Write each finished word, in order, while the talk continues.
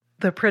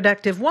The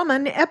Productive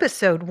Woman,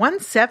 episode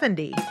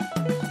 170.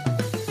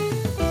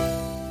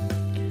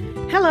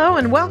 Hello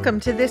and welcome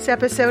to this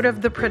episode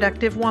of The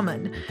Productive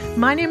Woman.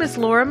 My name is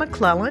Laura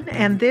McClellan,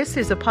 and this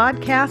is a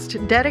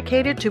podcast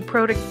dedicated to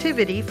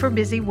productivity for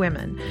busy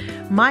women.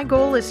 My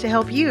goal is to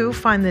help you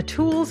find the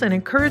tools and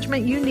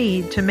encouragement you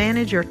need to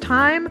manage your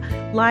time,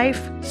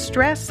 life,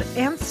 stress,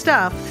 and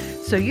stuff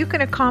so you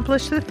can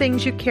accomplish the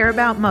things you care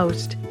about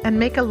most and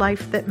make a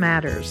life that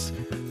matters.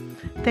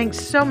 Thanks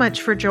so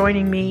much for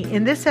joining me.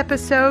 In this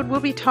episode, we'll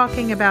be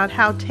talking about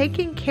how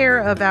taking care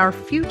of our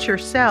future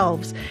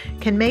selves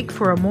can make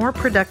for a more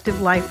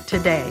productive life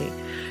today.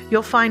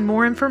 You'll find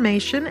more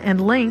information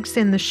and links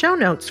in the show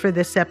notes for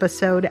this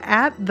episode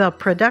at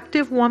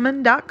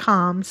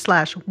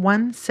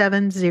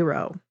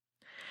theproductivewoman.com/170.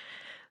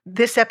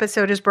 This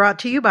episode is brought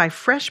to you by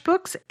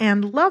FreshBooks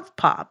and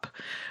LovePop.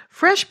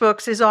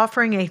 FreshBooks is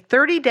offering a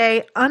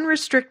 30-day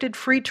unrestricted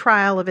free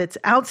trial of its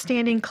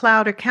outstanding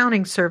cloud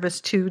accounting service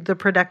to the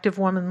Productive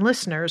Woman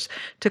listeners.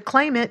 To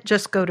claim it,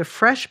 just go to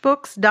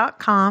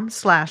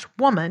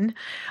freshbooks.com/woman.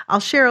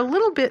 I'll share a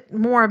little bit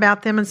more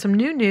about them and some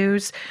new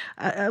news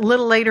a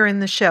little later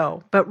in the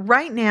show. But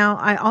right now,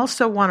 I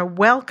also want to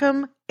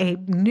welcome a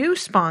new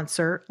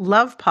sponsor,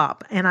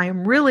 LovePop, and I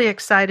am really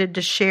excited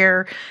to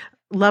share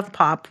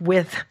LovePop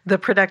with the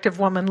Productive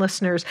Woman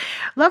listeners.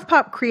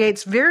 LovePop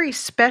creates very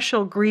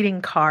special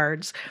greeting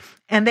cards,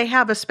 and they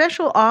have a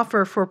special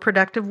offer for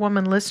Productive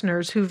Woman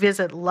listeners who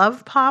visit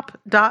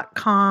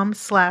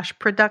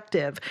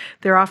lovepop.com/productive.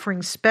 They're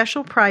offering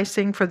special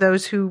pricing for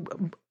those who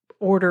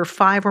order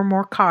 5 or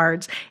more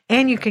cards,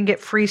 and you can get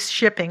free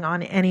shipping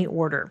on any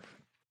order.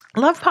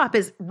 LovePop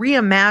is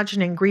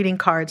reimagining greeting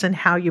cards and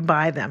how you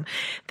buy them.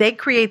 They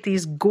create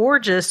these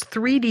gorgeous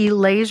 3D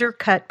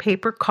laser-cut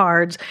paper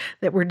cards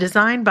that were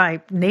designed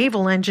by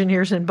naval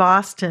engineers in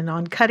Boston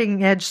on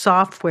cutting-edge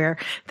software.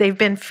 They've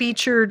been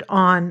featured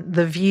on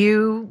The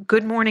View,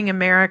 Good Morning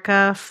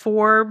America,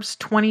 Forbes,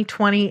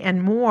 2020,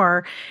 and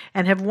more,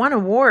 and have won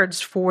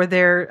awards for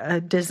their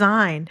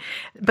design.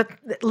 But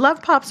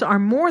LovePops are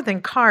more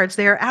than cards.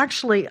 They are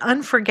actually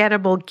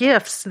unforgettable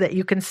gifts that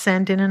you can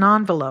send in an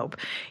envelope.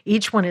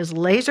 Each one is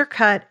laser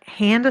cut,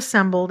 hand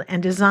assembled,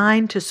 and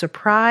designed to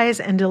surprise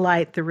and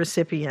delight the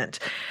recipient.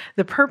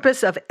 The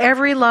purpose of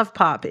every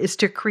LovePop is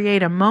to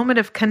create a moment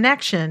of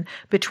connection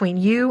between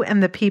you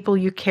and the people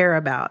you care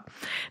about.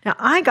 Now,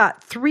 I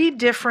got 3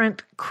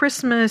 different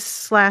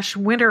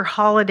Christmas/winter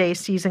holiday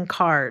season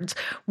cards.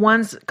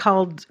 One's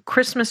called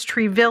Christmas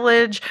Tree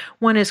Village,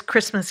 one is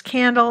Christmas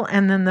Candle,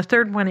 and then the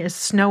third one is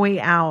Snowy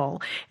Owl.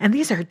 And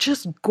these are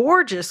just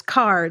gorgeous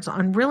cards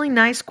on really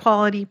nice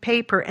quality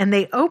paper, and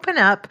they open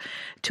up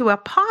to a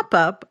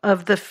pop-up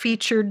of the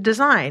featured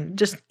design,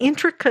 just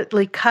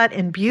intricately cut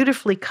and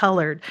beautifully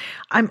colored.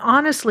 I'm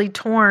honestly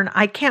torn.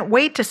 I can't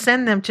wait to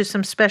send them to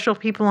some special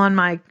people on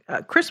my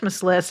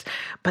Christmas list,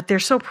 but they're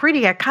so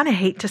pretty, I kind of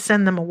hate to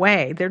send them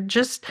away. They're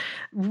just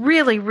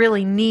really,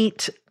 really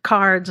neat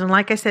cards. And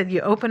like I said,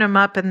 you open them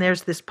up and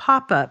there's this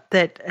pop-up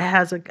that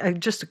has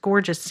just a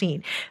gorgeous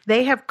scene.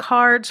 They have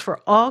cards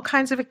for all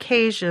kinds of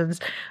occasions,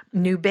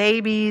 new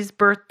babies,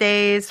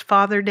 birthdays,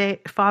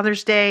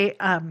 Father's Day,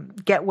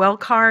 get well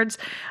cards.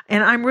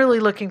 And I'm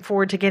really looking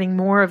forward to getting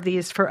more of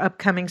these for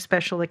upcoming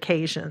special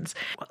occasions.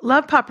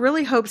 LovePop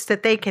really hopes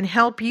that they can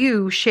help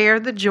you share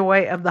the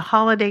joy of the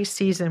holiday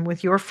season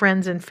with your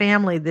friends and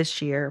family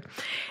this year.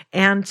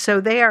 And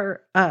so they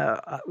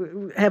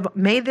have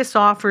made this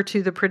offer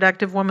to the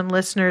Productive Woman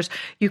listeners.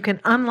 You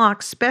can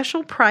unlock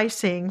special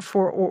pricing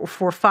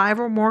for 5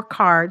 or more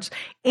cards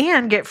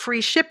and get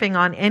free shipping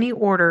on any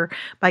order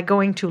by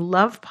going to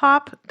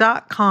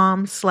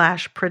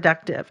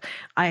lovepop.com/productive.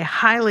 I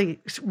highly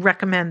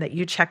recommend that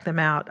you check them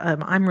out.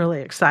 I'm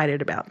really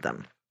excited about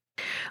them.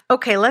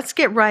 Okay, let's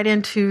get right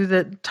into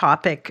the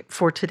topic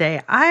for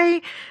today.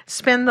 I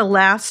spend the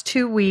last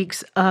 2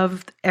 weeks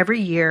of every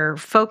year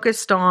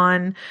focused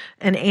on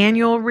an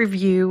annual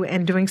review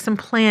and doing some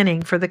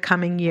planning for the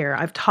coming year.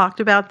 I've talked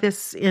about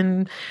this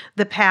in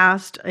the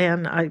past,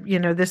 and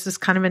this is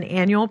kind of an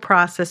annual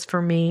process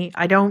for me.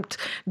 I don't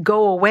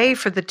go away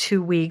for the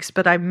 2 weeks,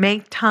 but I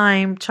make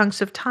chunks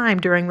of time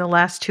during the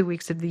last 2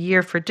 weeks of the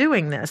year for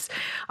doing this.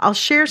 I'll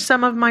share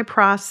some of my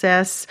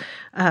process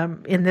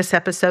in this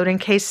episode in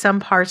case some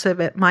parts of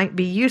it might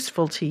be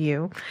useful to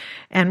you.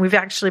 And we've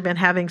actually been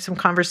having some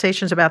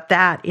conversations about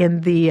that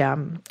in the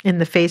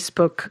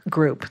Facebook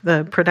group,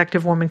 the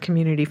Productive Woman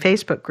Community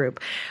Facebook group.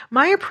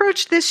 My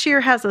approach this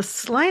year has a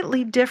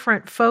slightly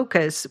different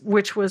focus,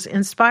 which was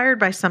inspired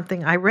by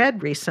something I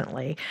read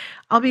recently.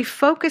 I'll be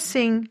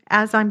focusing,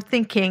 as I'm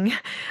thinking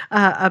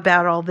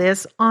about all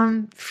this,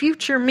 on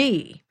future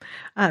me.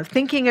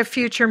 Thinking of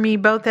future me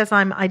both as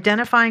I'm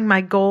identifying my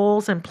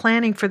goals and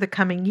planning for the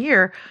coming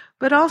year,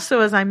 but also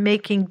as I'm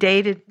making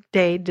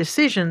day-to-day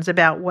decisions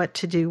about what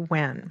to do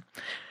when.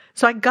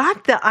 So I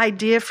got the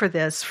idea for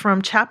this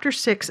from chapter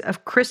 6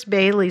 of Chris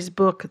Bailey's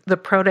book, The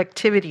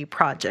Productivity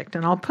Project.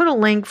 And I'll put a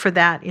link for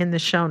that in the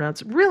show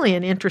notes. Really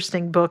an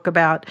interesting book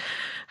about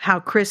how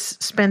Chris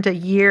spent a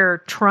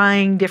year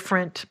trying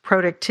different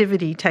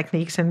productivity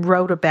techniques and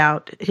wrote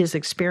about his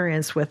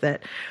experience with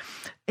it.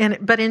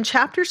 But in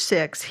chapter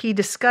 6, he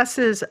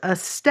discusses a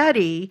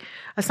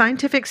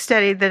scientific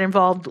study that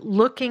involved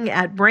looking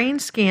at brain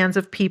scans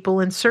of people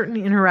in certain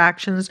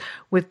interactions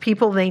with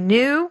people they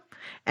knew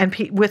and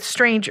with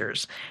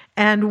strangers.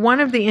 And one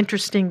of the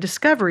interesting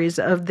discoveries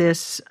of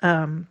this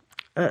from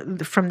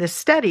this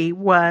study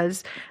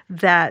was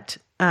that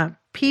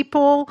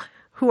people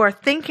who are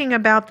thinking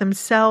about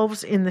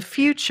themselves in the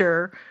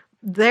future,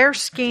 their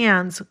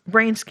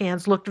brain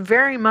scans, looked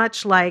very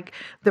much like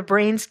the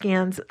brain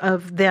scans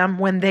of them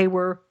when they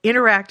were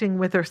interacting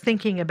with or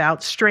thinking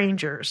about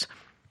strangers.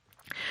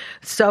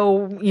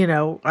 So,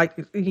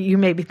 you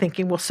may be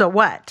thinking, well, so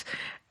what?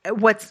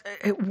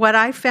 What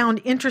I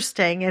found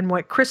interesting and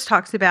what Chris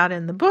talks about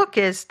in the book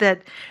is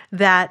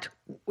that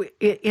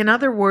in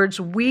other words,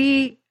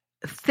 we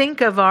think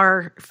of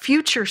our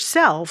future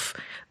self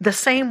the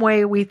same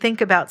way we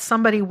think about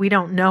somebody we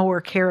don't know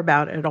or care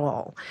about at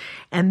all.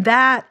 And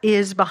that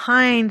is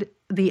behind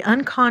the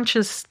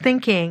unconscious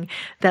thinking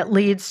that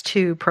leads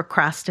to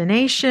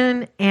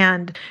procrastination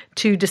and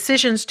to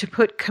decisions to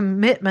put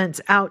commitments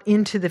out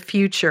into the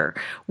future.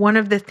 One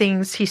of the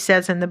things he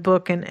says in the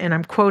book, and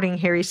I'm quoting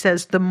here, he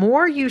says, the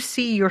more you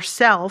see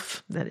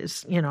yourself, that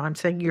is, I'm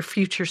saying your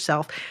future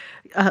self,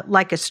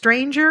 like a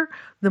stranger,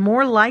 the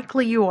more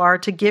likely you are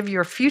to give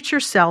your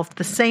future self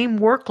the same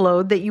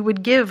workload that you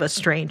would give a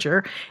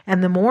stranger,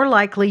 and the more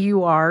likely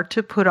you are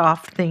to put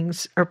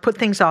things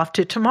off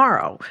to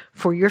tomorrow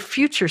for your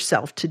future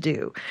self to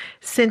do.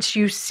 Since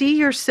you see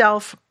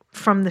yourself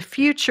from the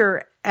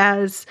future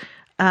as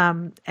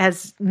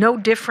no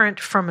different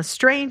from a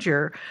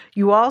stranger,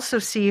 you also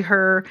see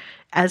her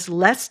as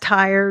less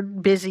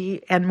tired,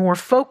 busy, and more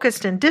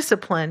focused and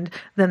disciplined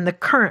than the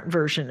current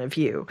version of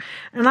you.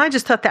 And I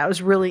just thought that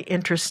was really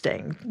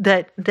interesting,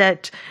 that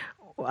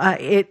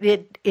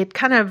it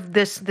kind of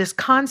this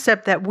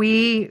concept that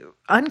we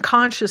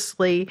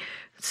unconsciously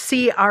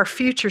see our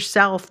future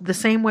self the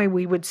same way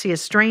we would see a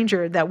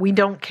stranger that we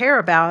don't care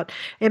about.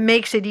 It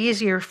makes it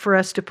easier for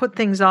us to put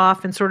things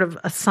off and sort of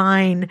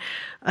assign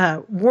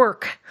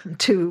work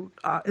to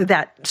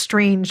that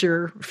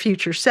stranger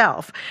future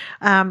self.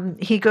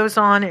 He goes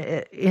on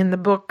in the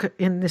book,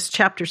 in this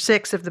chapter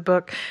 6 of the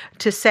book,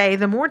 to say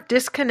the more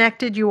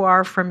disconnected you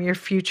are from your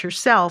future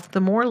self, the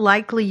more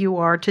likely you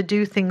are to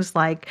do things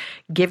like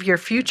give your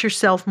future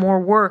self more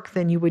work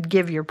than you would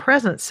give your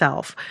present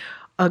self,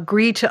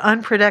 agree to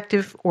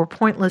unproductive or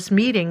pointless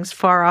meetings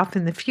far off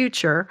in the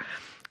future,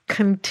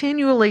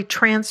 continually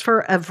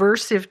transfer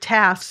aversive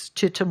tasks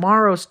to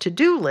tomorrow's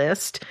to-do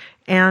list,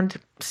 and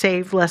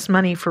save less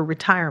money for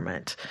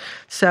retirement.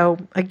 So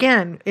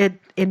again,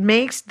 it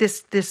makes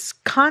this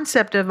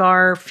concept of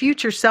our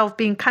future self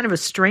being kind of a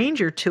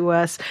stranger to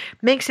us,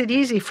 makes it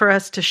easy for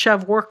us to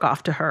shove work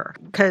off to her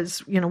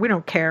because, we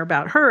don't care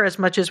about her as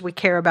much as we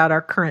care about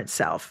our current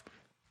self.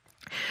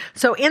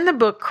 So in the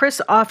book, Chris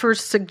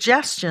offers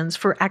suggestions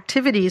for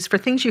activities, for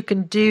things you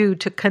can do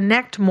to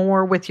connect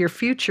more with your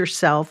future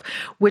self,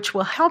 which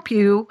will help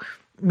you,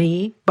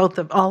 me,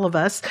 all of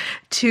us,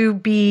 to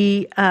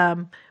be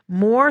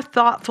more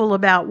thoughtful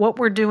about what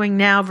we're doing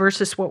now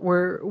versus what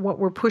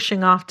we're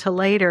pushing off to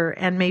later,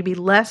 and maybe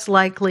less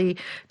likely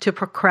to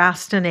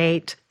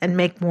procrastinate and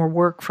make more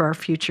work for our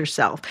future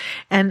self.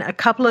 And a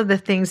couple of the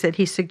things that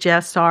he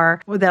suggests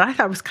that I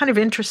thought was kind of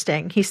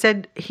interesting. He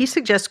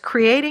suggests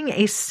creating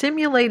a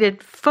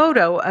simulated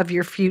photo of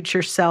your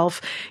future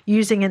self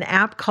using an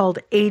app called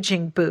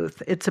Aging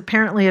Booth. It's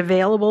apparently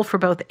available for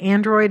both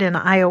Android and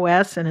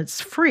iOS, and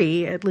it's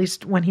free, at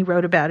least when he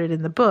wrote about it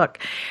in the book.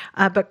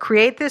 But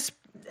create this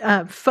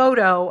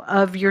photo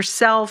of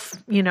yourself,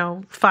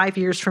 5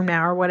 years from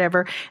now or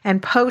whatever,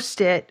 and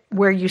post it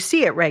where you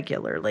see it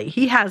regularly.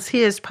 He has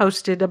his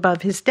posted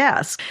above his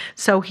desk,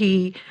 so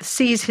he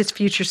sees his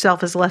future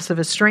self as less of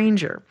a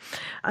stranger.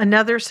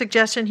 Another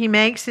suggestion he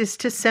makes is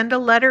to send a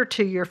letter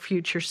to your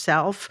future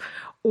self,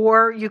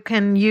 or you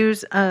can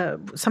use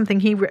something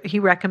he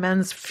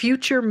recommends,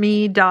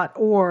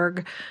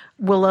 futureme.org,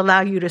 will allow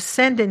you to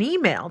send an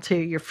email to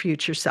your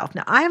future self.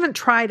 Now, I haven't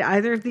tried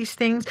either of these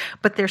things,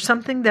 but there's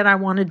something that I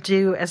want to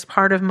do as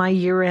part of my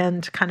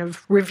year-end kind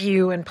of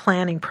review and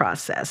planning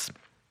process.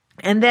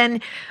 And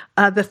then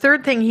the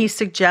third thing he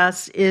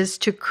suggests is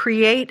to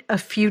create a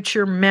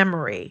future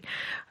memory.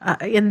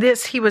 In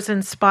this, he was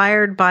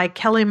inspired by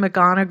Kelly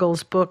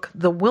McGonigal's book,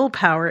 The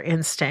Willpower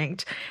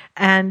Instinct.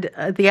 And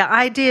the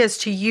idea is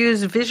to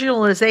use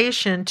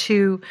visualization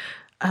to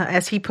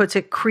as he puts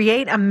it,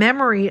 create a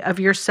memory of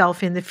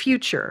yourself in the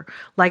future,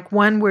 like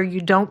one where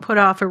you don't put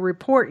off a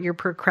report you're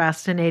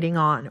procrastinating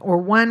on, or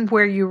one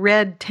where you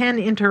read 10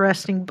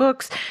 interesting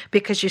books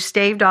because you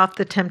staved off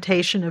the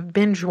temptation of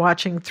binge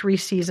watching 3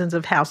 seasons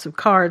of House of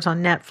Cards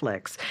on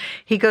Netflix.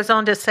 He goes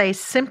on to say,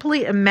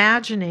 simply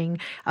imagining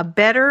a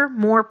better,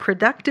 more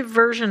productive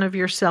version of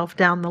yourself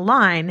down the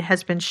line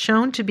has been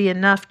shown to be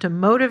enough to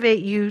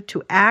motivate you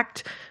to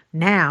act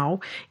now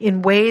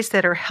in ways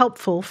that are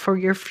helpful for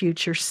your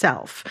future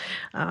self.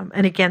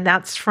 And again,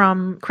 that's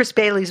from Chris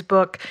Bailey's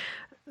book,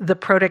 The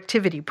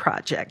Productivity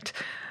Project.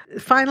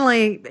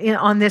 Finally,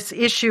 on this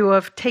issue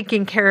of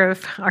taking care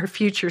of our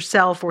future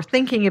self or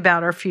thinking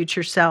about our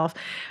future self,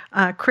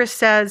 Chris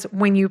says,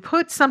 when you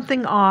put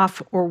something off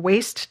or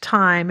waste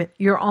time,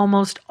 you're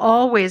almost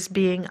always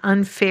being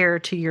unfair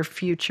to your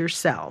future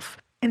self.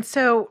 And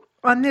so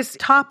on this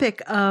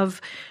topic of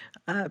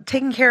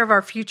taking care of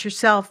our future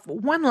self,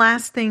 one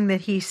last thing that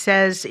he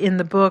says in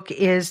the book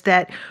is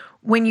that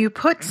when you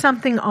put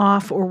something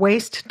off or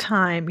waste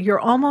time, you're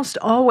almost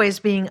always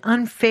being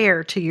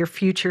unfair to your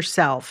future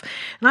self.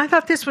 And I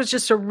thought this was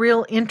just a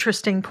real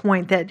interesting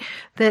point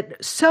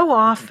that so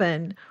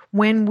often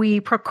when we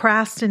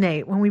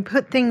procrastinate, when we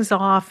put things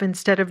off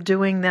instead of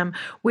doing them,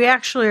 we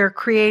actually are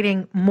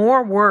creating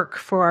more work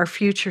for our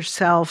future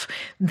self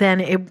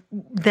than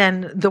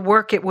the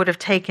work it would have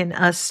taken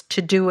us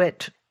to do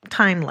it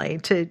timely,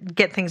 to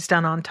get things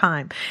done on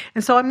time.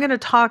 And so I'm going to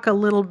talk a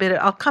little bit,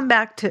 I'll come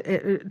back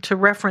to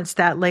reference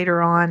that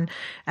later on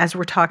as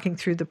we're talking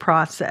through the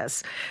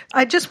process.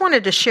 I just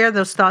wanted to share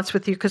those thoughts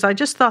with you because I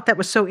just thought that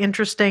was so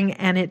interesting,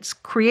 and it's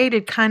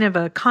created kind of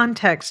a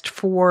context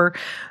for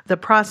the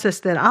process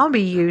that I'll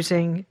be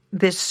using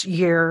this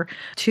year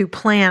to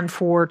plan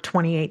for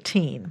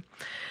 2018.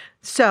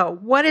 So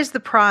what is the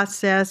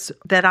process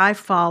that I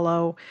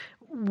follow,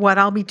 what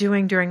I'll be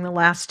doing during the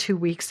last 2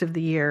 weeks of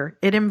the year?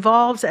 It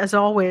involves, as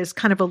always,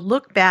 kind of a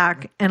look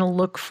back and a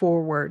look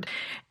forward.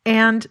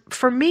 And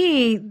for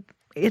me,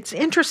 it's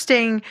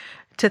interesting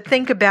to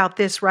think about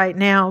this right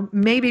now,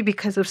 maybe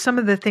because of some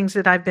of the things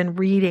that I've been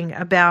reading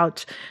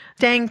about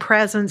staying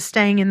present,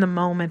 staying in the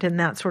moment, and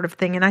that sort of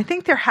thing. And I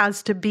think there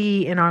has to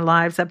be in our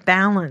lives a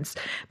balance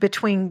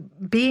between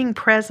being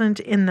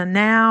present in the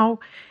now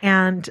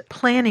and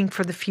planning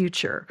for the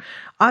future.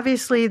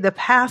 Obviously, the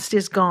past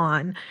is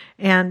gone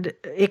and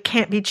it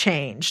can't be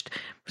changed.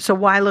 So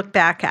why look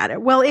back at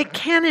it? Well, it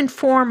can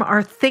inform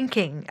our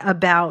thinking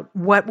about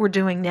what we're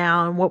doing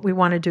now and what we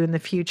want to do in the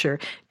future.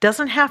 It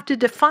doesn't have to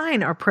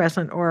define our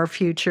present or our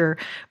future,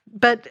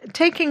 but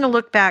taking a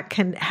look back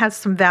has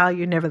some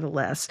value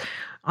nevertheless.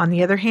 On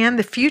the other hand,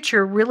 the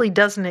future really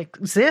doesn't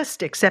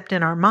exist except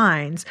in our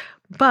minds,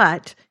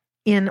 but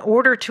in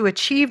order to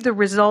achieve the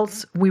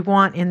results we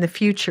want in the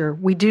future,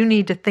 we do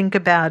need to think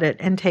about it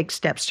and take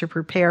steps to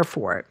prepare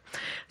for it.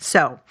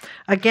 So,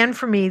 again,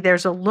 for me,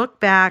 there's a look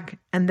back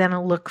and then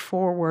a look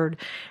forward.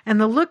 And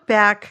the look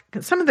back,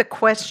 some of the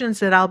questions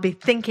that I'll be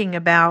thinking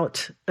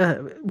about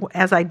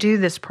as I do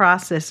this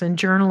process and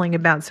journaling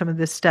about some of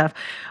this stuff,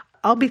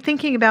 I'll be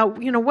thinking about,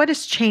 what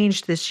has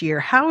changed this year?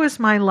 How is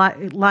my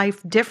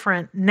life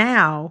different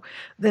now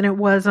than it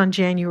was on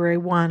January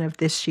 1 of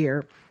this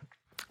year?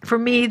 For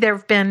me, there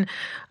have been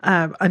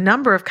a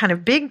number of kind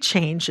of big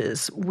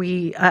changes.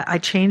 I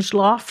changed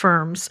law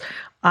firms.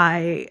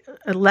 I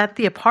let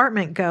the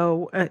apartment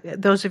go.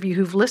 Those of you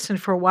who've listened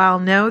for a while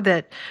know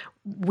that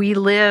we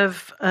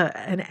live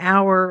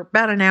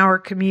about an hour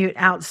commute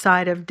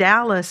outside of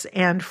Dallas.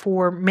 And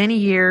for many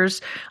years,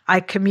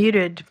 I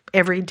commuted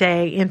every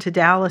day into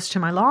Dallas to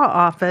my law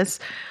office.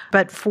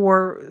 But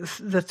for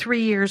the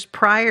 3 years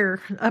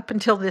prior, up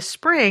until this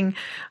spring,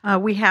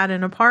 we had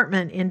an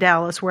apartment in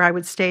Dallas where I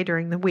would stay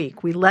during the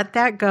week. We let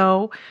that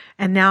go,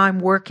 and now I'm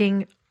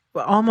working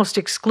almost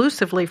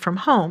exclusively from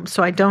home,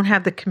 so I don't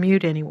have the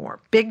commute anymore.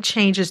 Big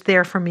changes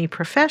there for me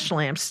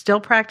professionally. I'm still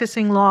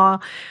practicing law,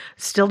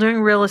 still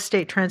doing real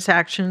estate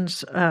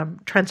transactions,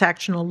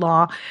 transactional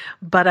law,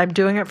 but I'm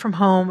doing it from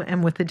home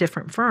and with a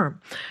different firm.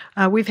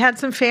 We've had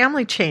some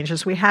family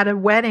changes. We had a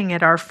wedding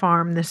at our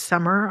farm this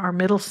summer. Our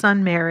middle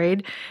son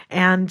married,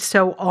 and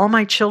so all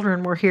my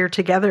children were here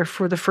together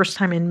for the first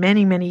time in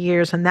many, many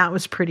years, and that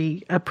was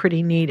a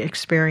pretty neat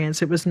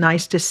experience. It was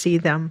nice to see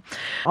them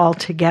all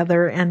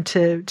together and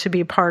to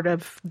be a part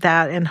of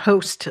that and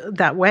host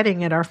that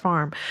wedding at our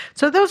farm.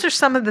 So those are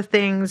some of the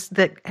things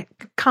that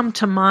come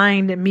to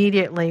mind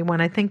immediately when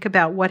I think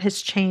about what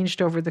has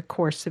changed over the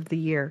course of the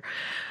year.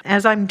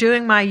 As I'm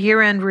doing my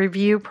year-end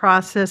review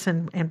process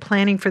and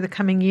planning for the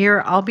coming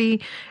year, I'll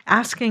be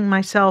asking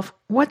myself,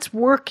 what's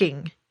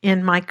working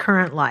in my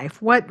current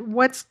life?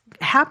 What's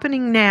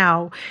happening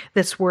now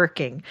that's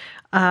working?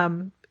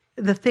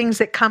 The things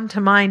that come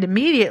to mind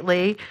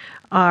immediately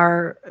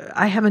are,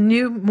 I have a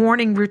new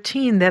morning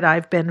routine that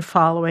I've been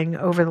following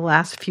over the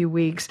last few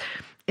weeks.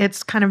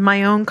 It's kind of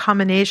my own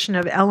combination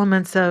of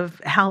elements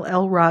of Hal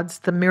Elrod's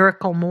The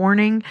Miracle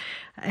Morning.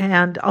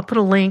 And I'll put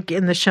a link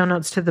in the show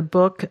notes to the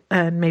book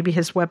and maybe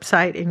his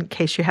website in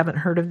case you haven't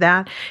heard of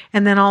that.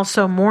 And then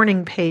also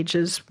morning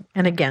pages.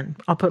 And again,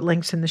 I'll put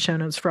links in the show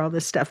notes for all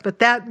this stuff. But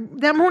that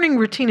morning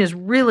routine is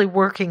really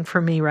working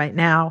for me right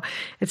now.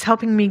 It's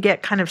helping me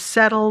get kind of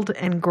settled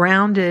and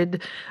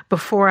grounded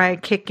before I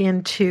kick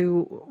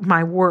into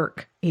my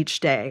work each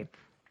day.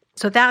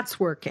 So that's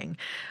working.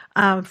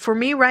 For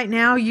me right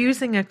now,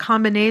 using a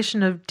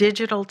combination of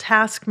digital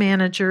task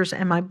managers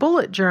and my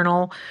bullet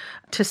journal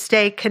to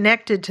stay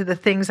connected to the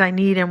things I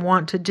need and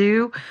want to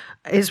do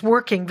is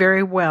working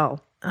very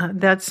well.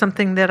 That's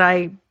something that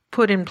I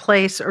put in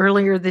place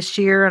earlier this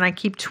year, and I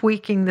keep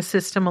tweaking the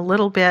system a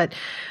little bit,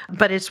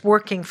 but it's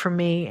working for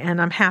me,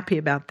 and I'm happy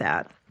about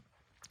that.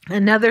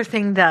 Another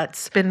thing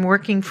that's been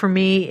working for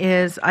me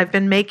is I've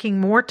been making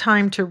more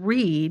time to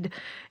read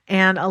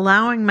and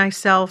allowing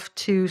myself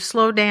to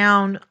slow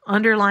down,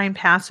 underline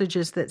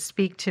passages that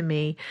speak to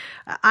me.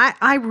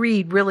 I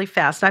read really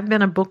fast. I've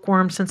been a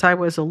bookworm since I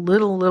was a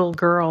little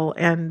girl,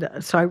 and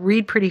so I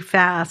read pretty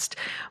fast,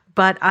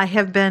 but I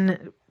have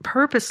been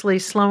purposely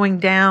slowing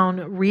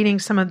down reading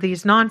some of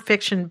these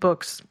nonfiction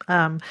books,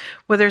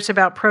 whether it's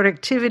about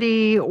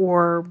productivity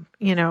or,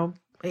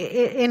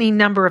 any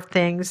number of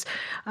things.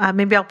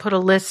 Maybe I'll put a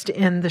list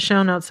in the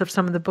show notes of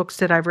some of the books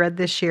that I've read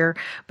this year,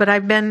 but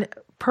I've been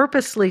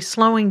purposely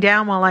slowing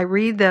down while I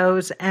read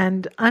those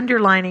and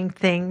underlining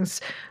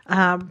things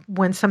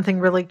when something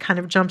really kind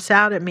of jumps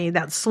out at me.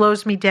 That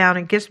slows me down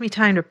and gives me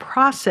time to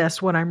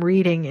process what I'm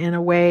reading in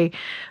a way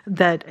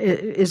that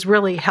is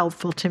really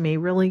helpful to me,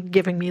 really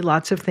giving me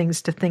lots of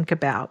things to think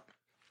about.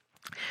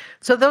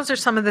 So those are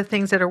some of the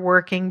things that are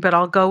working, but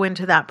I'll go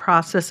into that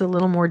process a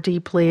little more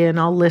deeply, and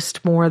I'll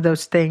list more of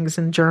those things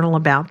and journal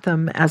about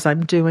them as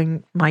I'm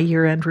doing my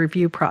year-end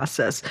review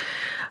process.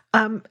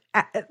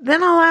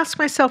 Then I'll ask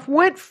myself,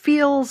 what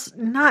feels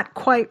not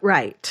quite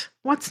right?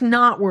 What's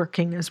not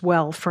working as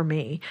well for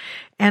me?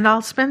 And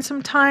I'll spend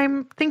some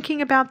time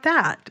thinking about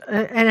that.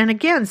 And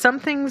again, some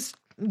things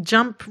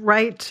jump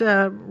right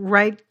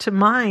to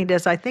mind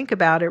as I think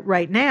about it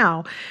right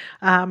now.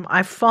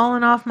 I've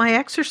fallen off my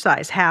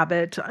exercise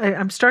habit.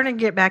 I'm starting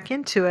to get back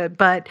into it,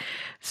 but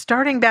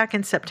starting back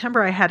in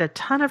September, I had a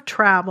ton of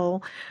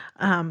travel.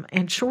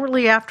 And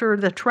shortly after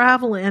the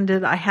travel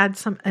ended, I had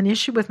an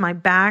issue with my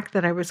back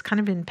that I was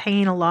kind of in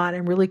pain a lot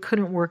and really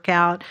couldn't work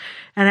out.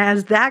 And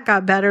as that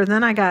got better,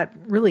 then I got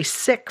really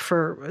sick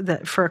for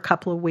a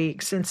couple of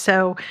weeks. And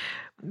so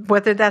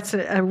whether that's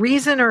a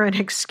reason or an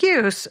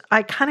excuse,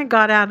 I kind of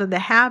got out of the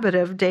habit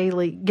of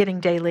getting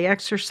daily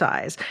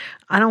exercise.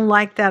 I don't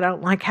like that. I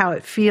don't like how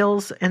it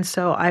feels. And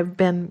so I've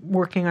been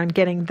working on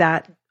getting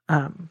that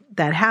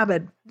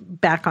habit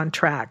back on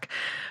track.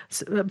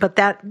 But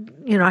that,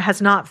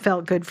 has not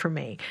felt good for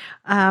me.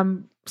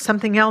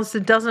 Something else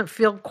that doesn't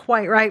feel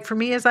quite right for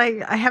me is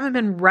I haven't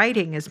been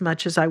writing as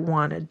much as I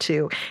wanted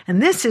to. And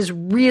this is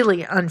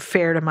really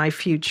unfair to my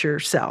future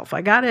self.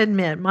 I got to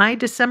admit, my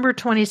December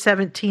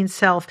 2017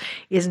 self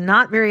is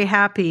not very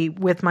happy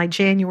with my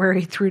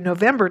January through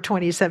November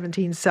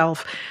 2017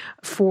 self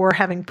for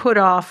having put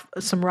off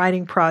some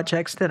writing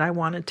projects that I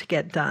wanted to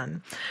get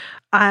done.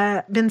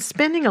 I've been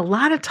spending a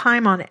lot of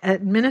time on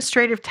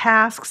administrative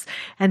tasks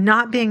and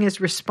not being as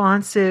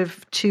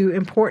responsive to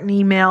important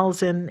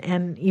emails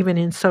and even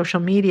in social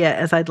media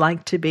as I'd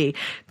like to be.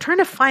 Trying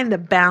to find the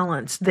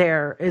balance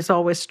there is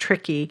always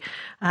tricky,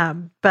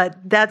 but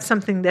that's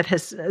something that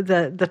has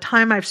the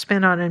time I've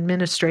spent on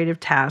administrative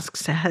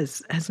tasks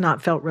has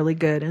not felt really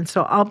good, and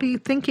so I'll be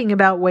thinking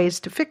about ways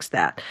to fix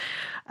that.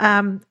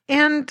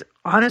 And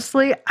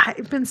honestly,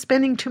 I've been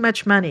spending too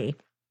much money.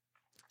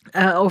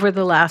 Over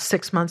the last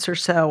 6 months or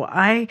so,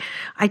 I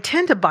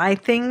tend to buy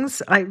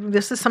things.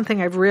 This is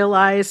something I've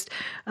realized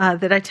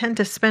that I tend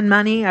to spend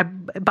money. I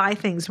buy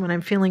things when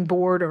I'm feeling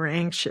bored or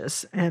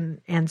anxious,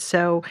 and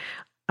so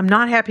I'm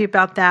not happy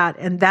about that.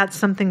 And that's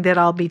something that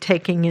I'll be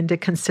taking into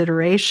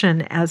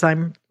consideration as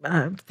I'm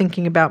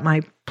thinking about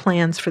my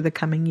plans for the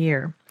coming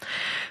year.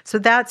 So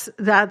that's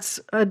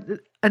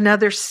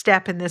another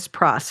step in this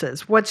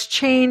process. What's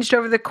changed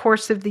over the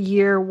course of the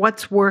year?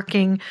 What's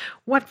working?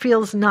 What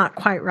feels not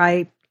quite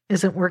right?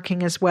 Isn't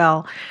working as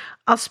well.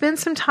 I'll spend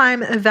some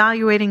time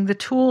evaluating the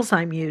tools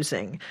I'm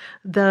using,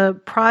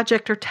 the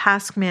project or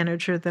task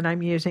manager that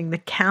I'm using, the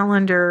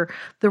calendar,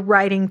 the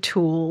writing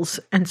tools,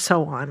 and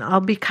so on.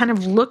 I'll be kind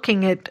of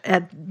looking at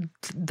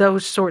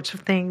those sorts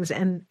of things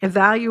and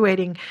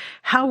evaluating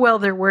how well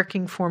they're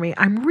working for me.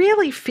 I'm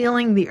really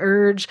feeling the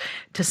urge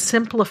to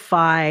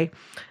simplify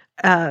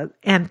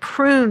and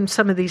prune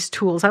some of these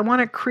tools. I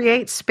want to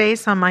create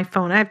space on my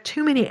phone. I have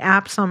too many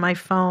apps on my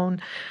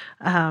phone.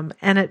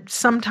 And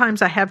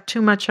sometimes I have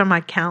too much on my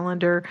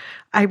calendar.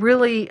 I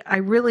really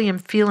am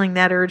feeling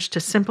that urge to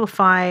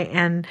simplify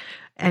and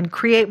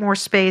create more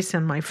space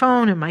in my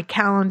phone, in my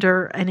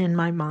calendar, and in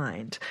my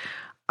mind.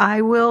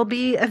 I will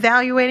be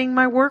evaluating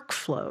my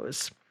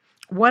workflows.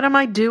 What am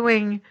I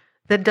doing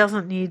that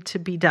doesn't need to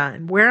be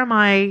done? Where am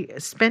I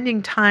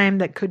spending time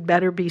that could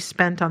better be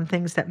spent on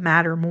things that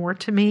matter more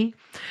to me?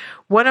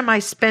 What am I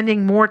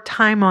spending more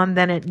time on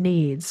than it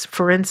needs?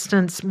 For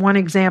instance, one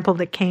example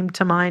that came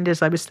to mind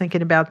as I was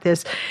thinking about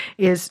this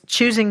is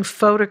choosing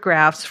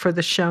photographs for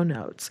the show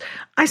notes.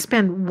 I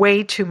spend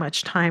way too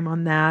much time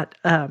on that.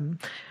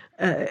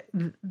 I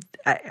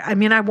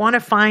want to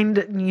find,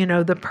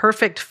 the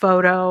perfect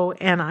photo,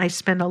 and I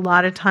spend a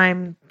lot of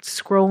time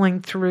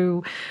scrolling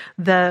through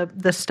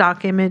the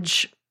stock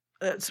image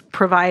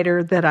provider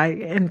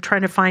and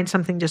trying to find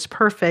something just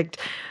perfect.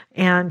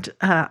 And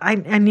I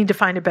need to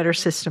find a better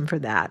system for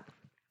that.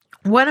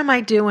 What am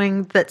I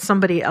doing that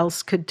somebody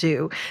else could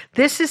do?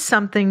 This is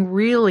something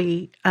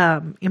really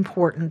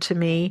important to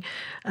me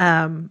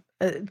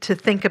to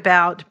think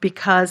about,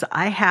 because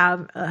I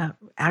have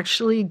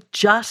actually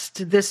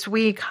just this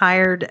week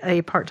hired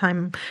a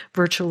part-time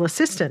virtual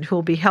assistant who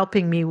will be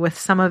helping me with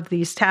some of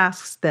these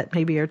tasks that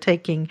maybe are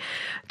taking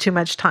too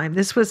much time.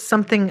 This was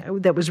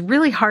something that was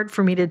really hard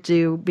for me to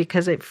do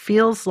because it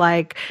feels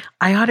like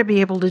I ought to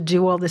be able to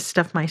do all this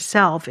stuff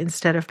myself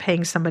instead of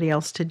paying somebody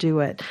else to do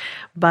it.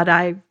 But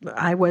I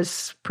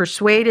was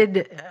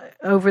persuaded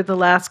over the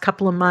last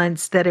couple of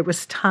months that it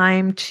was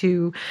time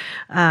to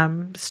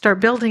start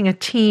building a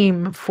team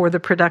for the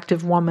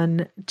productive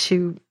woman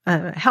to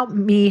help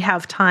me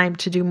have time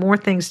to do more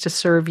things to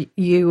serve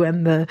you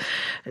and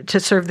to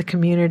serve the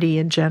community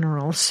in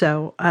general.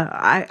 So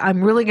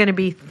I'm really going to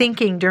be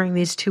thinking during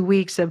these 2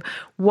 weeks of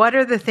what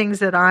are the things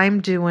that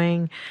I'm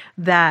doing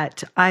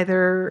that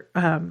either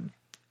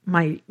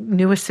my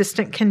new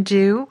assistant can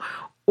do,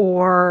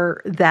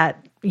 or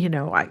that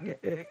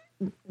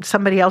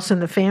somebody else in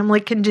the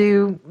family can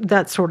do,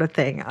 that sort of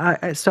thing.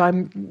 So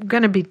I'm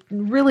going to be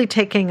really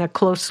taking a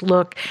close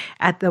look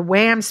at the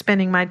way I'm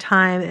spending my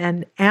time,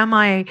 and am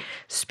I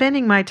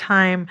spending my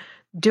time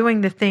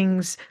doing the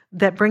things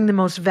that bring the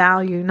most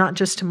value, not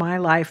just to my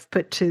life,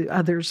 but to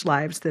others'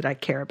 lives that I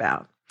care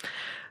about.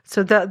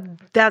 So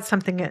that's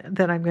something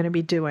that I'm going to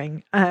be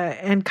doing.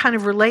 And kind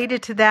of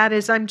related to that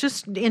is I'm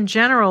just in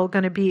general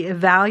going to be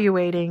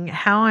evaluating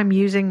how I'm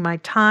using my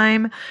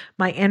time,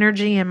 my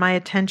energy, and my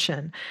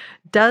attention.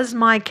 Does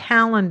my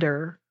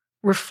calendar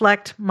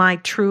reflect my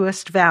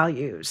truest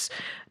values?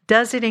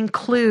 Does it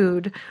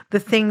include the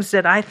things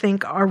that I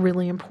think are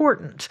really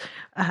important?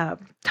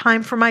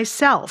 Time for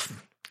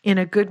myself in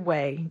a good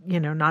way,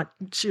 not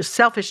just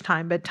selfish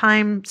time, but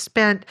time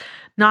spent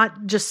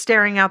not just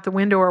staring out the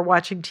window or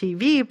watching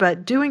TV,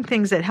 but doing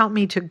things that help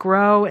me to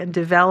grow and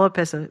develop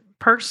as a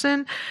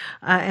person.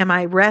 Am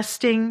I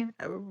resting,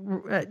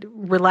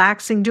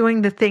 relaxing,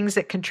 doing the things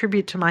that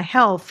contribute to my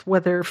health,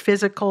 whether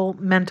physical,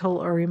 mental,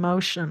 or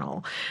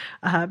emotional?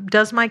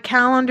 Does my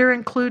calendar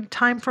include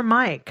time for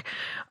Mike?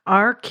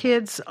 Our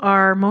kids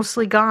are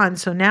mostly gone,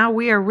 so now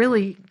we are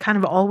really kind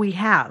of all we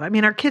have. I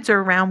mean, our kids are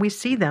around, we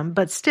see them,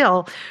 but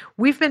still,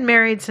 we've been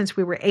married since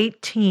we were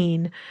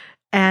 18.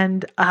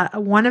 And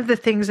one of the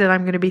things that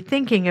I'm going to be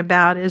thinking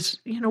about is,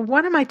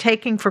 what am I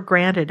taking for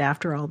granted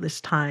after all this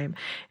time?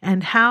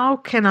 And how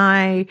can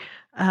I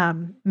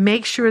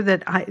make sure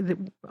that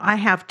I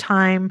have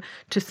time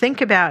to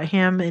think about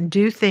him and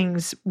do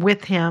things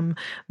with him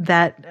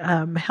that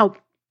help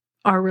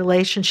our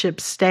relationship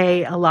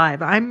stay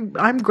alive.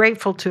 I'm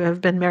grateful to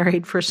have been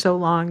married for so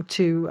long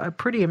to a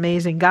pretty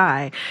amazing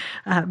guy,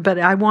 but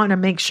I want to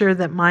make sure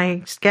that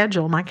my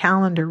schedule, my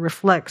calendar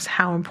reflects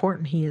how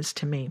important he is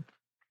to me.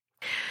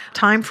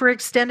 Time for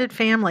extended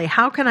family.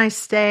 How can I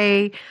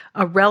stay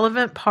a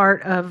relevant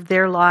part of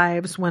their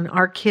lives when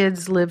our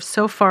kids live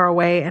so far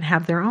away and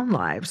have their own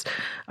lives?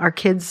 Our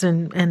kids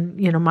and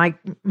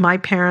my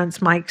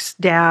parents, Mike's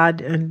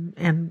dad,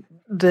 and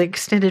the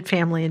extended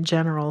family in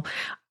general.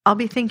 I'll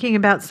be thinking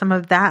about some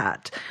of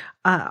that.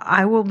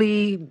 I will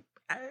be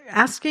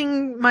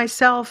asking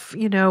myself,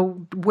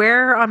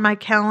 where on my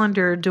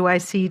calendar do I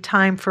see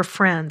time for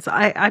friends?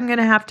 I'm going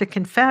to have to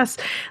confess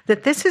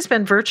that this has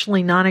been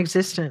virtually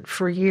non-existent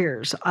for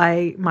years.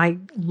 My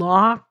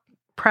law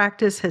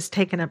practice has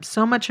taken up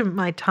so much of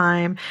my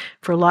time.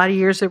 For a lot of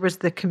years, there was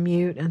the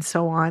commute and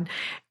so on.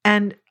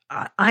 And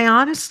I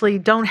honestly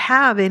don't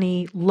have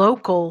any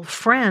local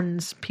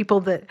friends,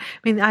 I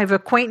have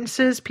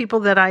acquaintances, people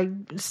that I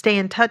stay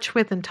in touch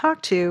with and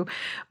talk to,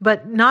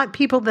 but not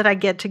people that I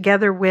get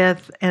together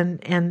with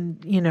and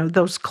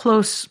those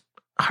close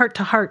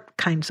heart-to-heart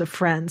kinds of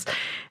friends.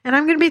 And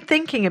I'm going to be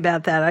thinking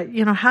about that.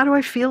 How do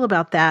I feel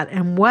about that?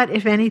 And what,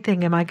 if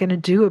anything, am I going to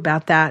do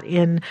about that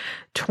in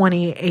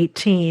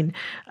 2018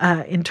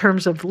 in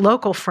terms of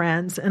local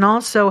friends? And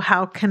also,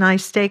 how can I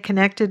stay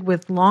connected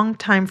with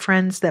longtime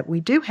friends that we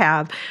do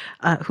have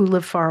who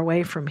live far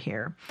away from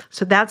here?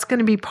 So that's going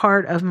to be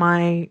part of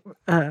my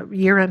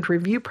year-end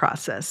review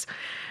process.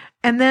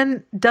 And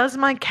then, does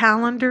my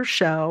calendar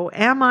show,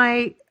 am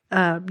I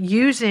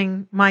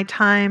using my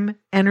time,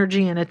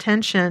 energy, and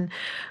attention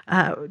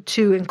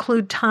to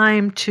include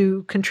time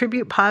to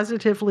contribute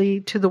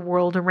positively to the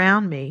world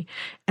around me?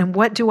 And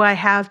what do I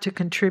have to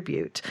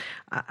contribute?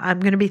 I'm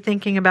going to be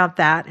thinking about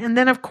that. And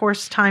then, of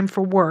course, time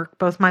for work,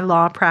 both my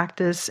law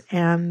practice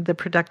and the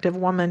Productive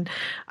Woman.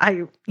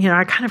 I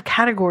kind of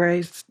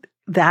categorize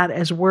that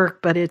as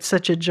work, but it's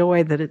such a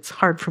joy that it's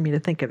hard for me to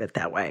think of it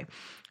that way.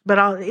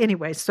 But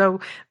anyway, so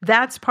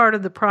that's part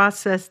of the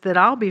process that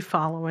I'll be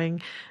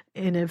following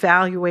in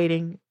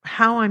evaluating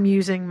how I'm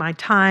using my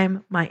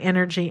time, my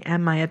energy,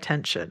 and my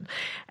attention.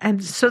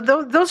 And so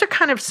those are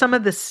kind of some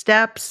of the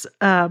steps.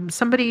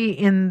 Somebody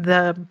in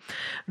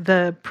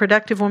the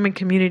Productive Woman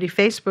Community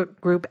Facebook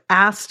group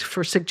asked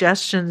for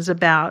suggestions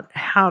about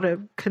how to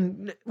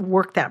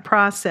work that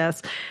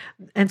process.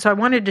 And so I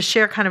wanted to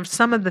share kind of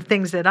some of the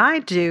things that I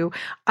do.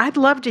 I'd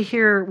love to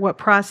hear what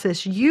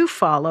process you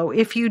follow.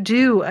 If you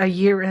do a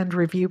year-end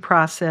review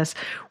process,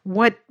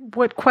 what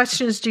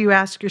questions do you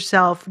ask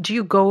yourself? Do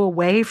you go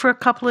away for a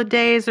couple of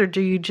days, or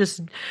do you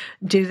just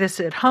do this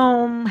at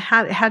home?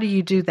 How do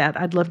you do that?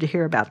 I'd love to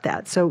hear about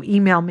that. So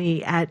email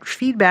me at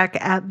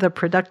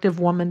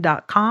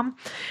feedback@theproductivewoman.com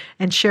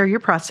and share your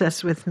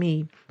process with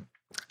me.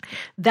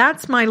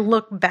 That's my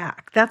look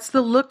back. That's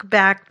the look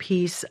back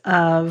piece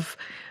of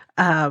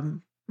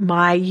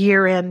my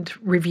year-end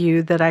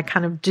review that I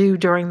kind of do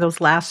during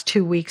those last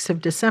 2 weeks of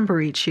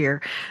December each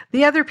year.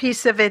 The other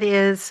piece of it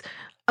is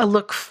a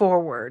look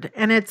forward.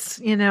 And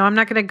it's, I'm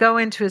not going to go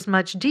into as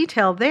much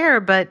detail there,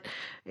 but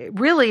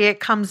really it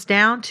comes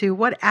down to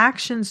what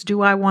actions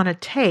do I want to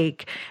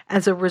take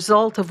as a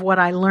result of what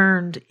I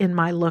learned in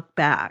my look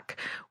back.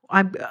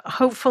 I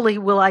hopefully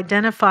will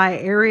identify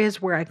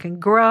areas where I can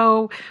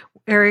grow,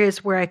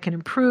 areas where I can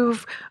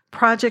improve,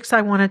 projects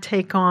I want to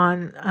take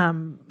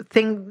on,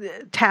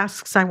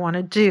 tasks I want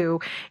to do,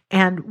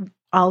 and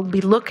I'll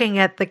be looking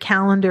at the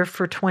calendar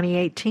for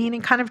 2018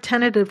 and kind of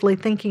tentatively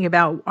thinking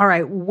about, all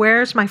right,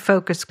 where's my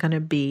focus going to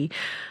be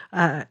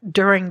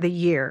during the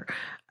year?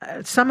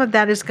 Some of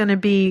that is going to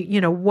be,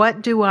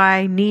 what do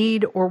I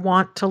need or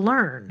want to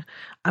learn?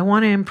 I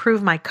want to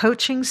improve my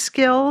coaching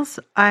skills.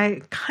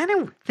 I kind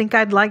of think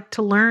I'd like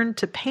to learn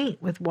to paint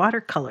with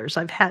watercolors.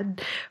 I've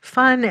had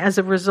fun as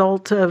a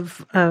result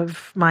of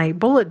my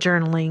bullet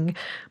journaling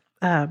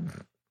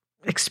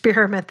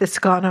experiment that's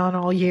gone on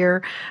all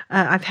year.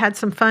 I've had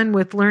some fun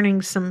with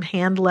learning some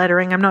hand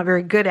lettering. I'm not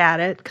very good at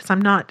it because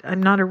I'm not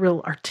a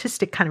real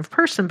artistic kind of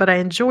person, but I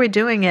enjoy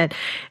doing it.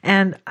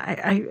 And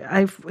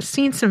I've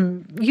seen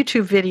some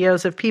YouTube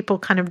videos of people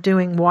kind of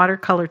doing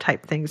watercolor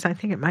type things. I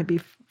think it might be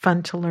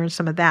fun to learn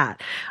some of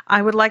that.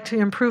 I would like to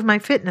improve my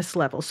fitness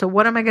level. So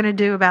what am I going to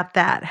do about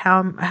that?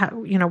 How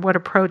what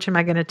approach am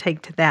I going to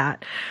take to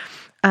that?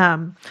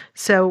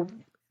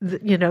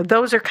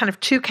 Those are kind of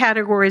two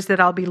categories that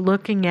I'll be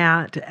looking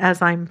at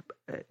as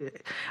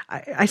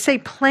I say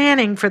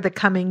planning for the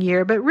coming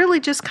year, but really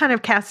just kind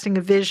of casting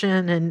a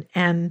vision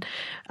and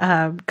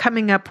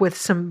coming up with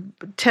some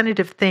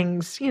tentative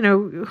things.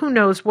 Who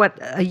knows what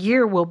a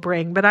year will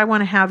bring, but I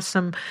want to have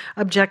some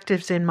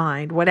objectives in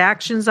mind, what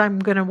actions I'm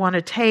going to want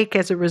to take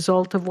as a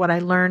result of what I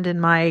learned in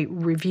my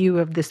review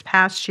of this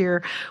past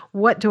year.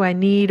 What do I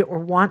need or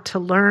want to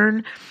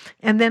learn?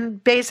 And then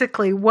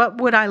basically,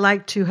 what would I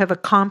like to have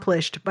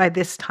accomplished by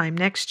this time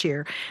next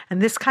year? And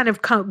this kind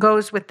of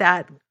goes with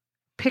that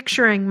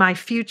picturing my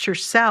future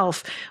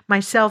self,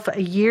 myself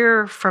a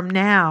year from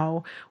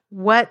now.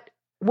 What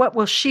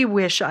will she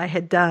wish I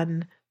had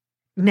done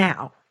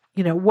now?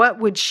 What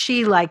would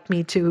she like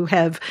me to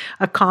have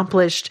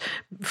accomplished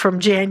from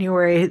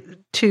January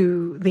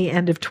to the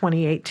end of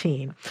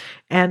 2018?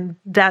 And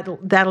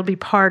that'll be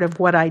part of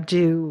what I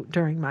do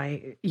during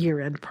my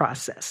year-end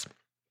process.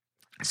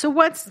 So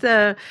what's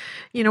the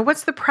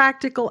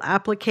practical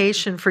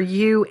application for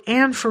you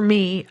and for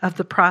me of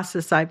the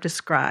process I've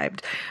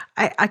described?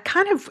 I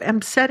kind of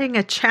am setting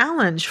a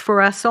challenge for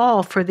us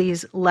all for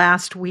these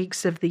last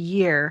weeks of the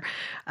year.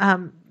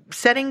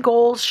 Setting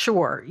goals,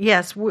 sure,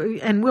 yes,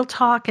 and we'll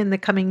talk in the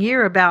coming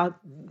year about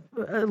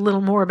a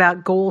little more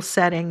about goal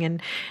setting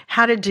and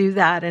how to do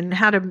that and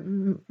how to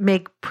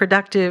make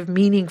productive,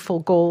 meaningful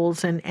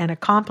goals and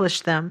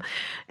accomplish them.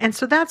 And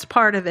so that's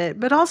part of it,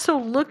 but also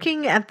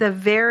looking at the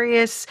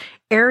various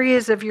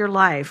areas of your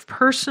life,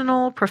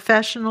 personal,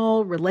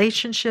 professional,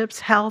 relationships,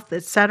 health,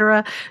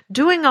 etc.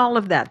 Doing all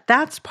of that.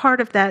 That's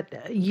part of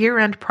that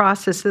year-end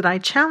process that I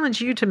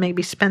challenge you to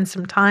maybe spend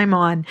some time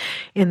on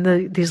in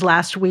these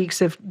last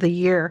weeks of the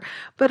year,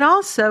 but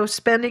also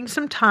spending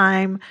some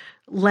time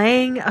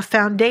laying a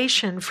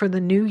foundation for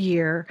the new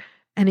year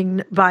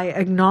and by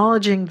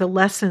acknowledging the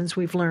lessons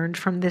we've learned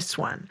from this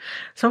one.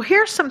 So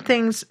here's some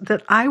things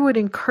that I would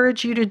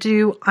encourage you to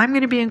do. I'm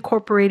going to be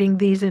incorporating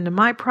these into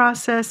my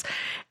process,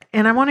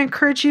 and I want to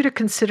encourage you to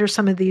consider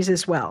some of these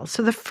as well.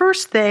 So the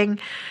first thing,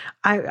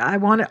 I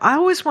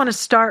always want to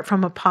start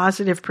from a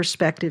positive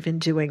perspective in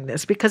doing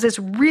this, because it's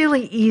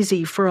really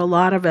easy for a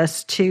lot of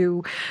us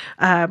to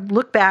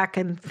look back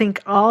and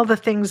think all the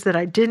things that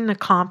I didn't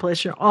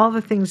accomplish or all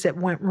the things that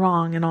went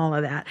wrong and all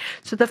of that.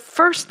 So the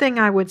first thing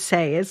I would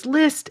say is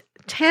list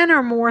 10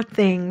 or more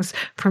things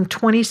from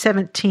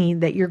 2017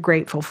 that you're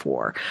grateful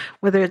for.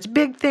 Whether it's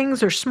big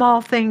things or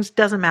small things,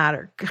 doesn't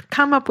matter.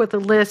 Come up with a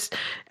list,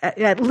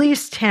 at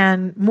least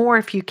 10, more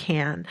if you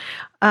can.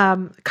 A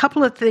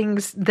couple of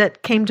things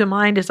that came to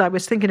mind as I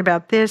was thinking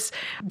about this.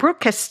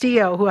 Brooke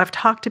Castillo, who I've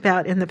talked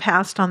about in the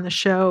past on the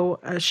show,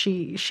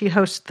 she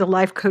hosts the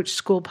Life Coach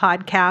School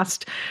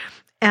podcast.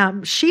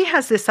 She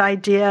has this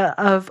idea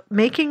of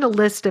making a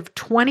list of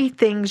 20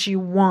 things you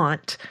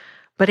want,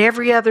 but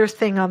every other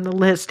thing on the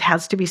list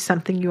has to be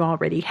something you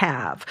already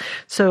have.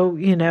 So,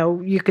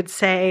 you could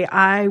say,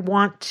 I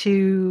want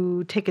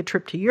to take a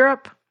trip to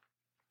Europe.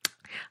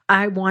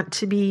 I want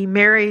to be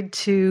married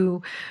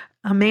to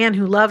a man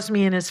who loves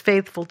me and is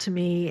faithful to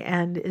me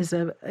and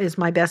is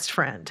my best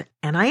friend.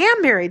 And I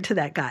am married to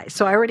that guy.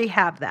 So I already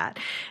have that.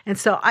 And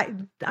so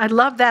I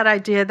love that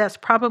idea. That's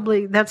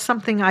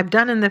something I've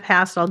done in the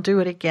past. I'll do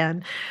it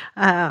again.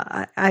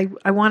 I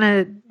want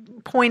to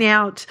point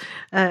out,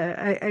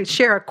 I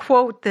share a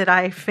quote that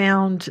I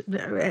found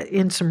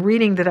in some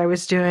reading that I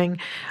was doing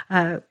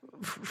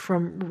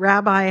from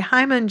Rabbi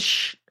Hyman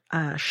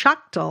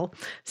Schachtel,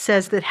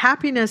 says that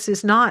happiness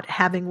is not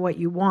having what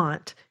you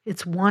want,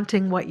 it's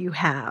wanting what you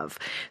have.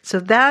 So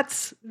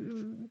that's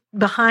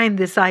behind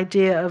this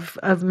idea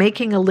of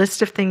making a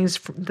list of things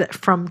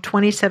from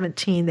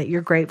 2017 that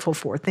you're grateful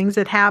for, things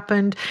that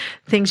happened,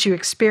 things you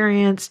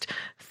experienced,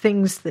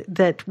 things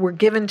that were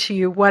given to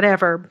you,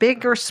 whatever,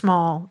 big or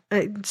small.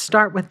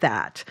 Start with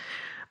that.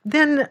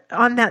 Then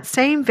on that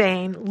same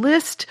vein,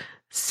 list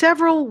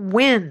several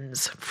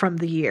wins from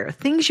the year,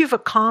 things you've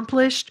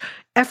accomplished,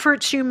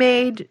 efforts you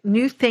made,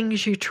 new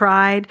things you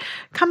tried.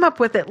 Come up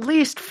with at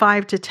least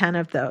 5 to 10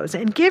 of those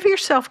and give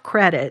yourself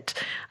credit.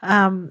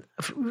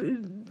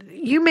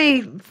 You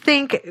may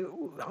think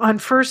on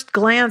first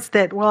glance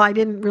that, well, I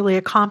didn't really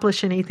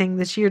accomplish anything.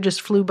 This year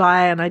just flew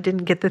by and I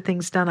didn't get the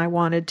things done I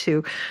wanted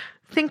to.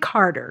 Think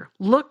harder,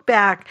 look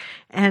back,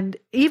 and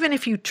even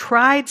if you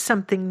tried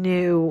something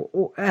new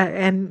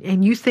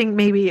and you think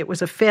maybe it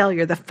was a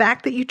failure, the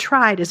fact that you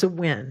tried is a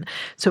win.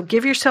 So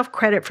give yourself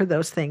credit for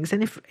those things.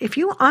 And if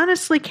you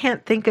honestly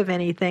can't think of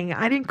anything,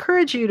 I'd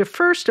encourage you to,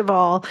 first of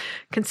all,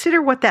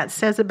 consider what that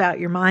says about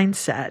your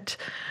mindset.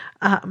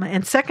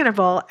 And second of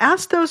all,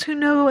 ask those who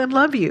know and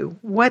love you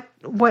what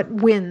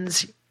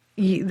wins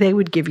they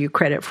would give you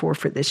credit for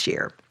this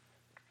year.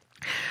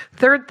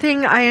 Third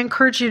thing I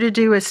encourage you to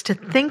do is to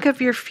think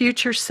of your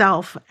future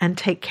self and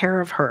take care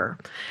of her.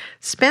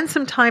 Spend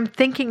some time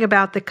thinking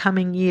about the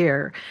coming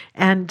year,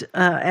 and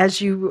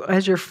as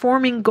you're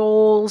forming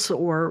goals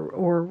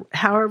or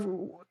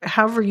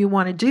however you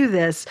want to do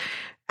this,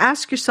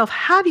 ask yourself,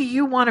 how do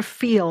you want to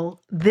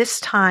feel this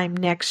time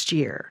next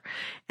year,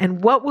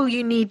 and what will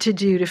you need to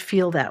do to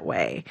feel that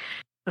way?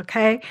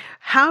 Okay,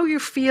 how you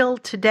feel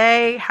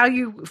today, how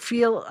you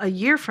feel a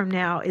year from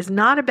now is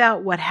not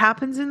about what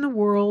happens in the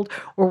world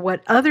or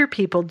what other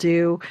people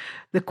do.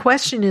 The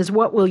question is,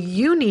 what will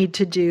you need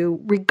to do,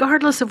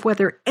 regardless of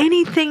whether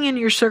anything in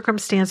your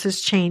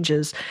circumstances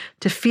changes,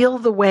 to feel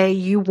the way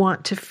you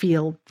want to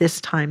feel this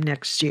time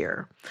next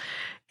year?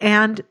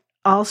 And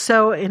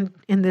also, in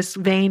this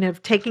vein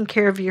of taking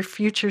care of your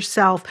future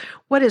self,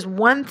 what is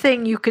one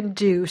thing you can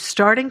do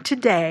starting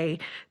today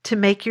to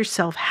make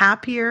yourself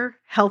happier,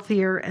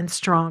 healthier, and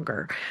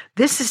stronger?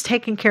 This is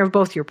taking care of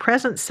both your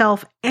present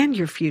self and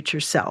your future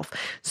self.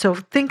 So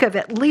think of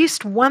at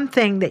least one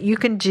thing that you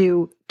can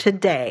do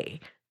today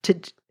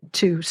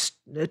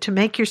to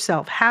make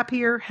yourself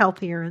happier,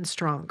 healthier, and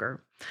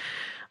stronger.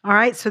 All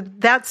right, so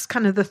that's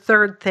kind of the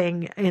third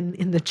thing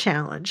in the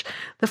challenge.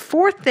 The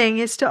fourth thing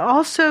is to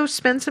also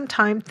spend some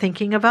time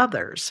thinking of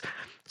others.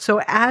 So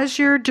as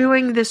you're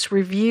doing this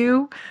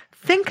review,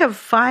 think of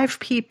 5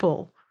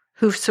 people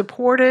who've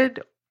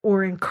supported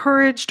or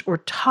encouraged or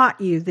taught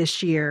you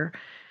this year.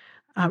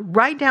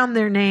 Write down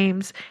their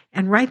names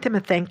and write them a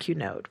thank you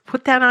note.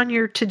 Put that on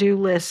your to-do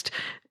list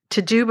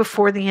to do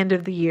before the end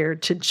of the year,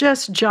 to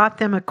just jot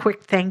them a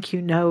quick thank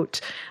you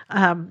note.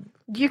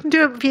 You can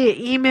do it via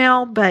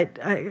email, but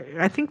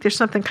I think there's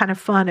something kind of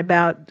fun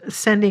about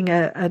sending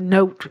a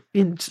note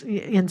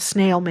in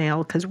snail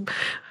mail, because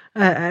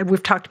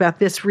we've talked about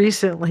this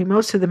recently.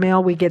 Most of the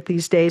mail we get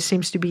these days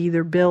seems to be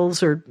either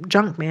bills or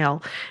junk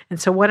mail.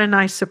 And so what a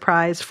nice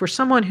surprise for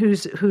someone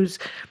who's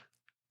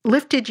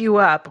lifted you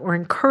up or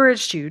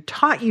encouraged you,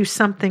 taught you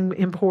something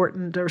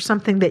important or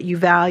something that you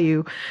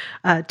value,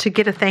 to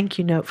get a thank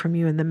you note from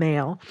you in the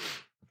mail.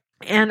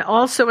 And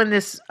also in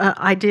this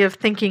idea of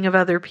thinking of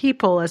other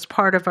people as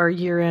part of our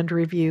year-end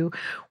review,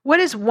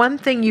 what is one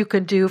thing you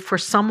could do for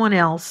someone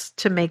else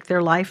to make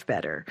their life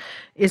better?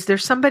 Is there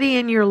somebody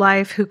in your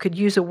life who could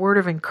use a word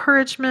of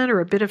encouragement or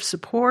a bit of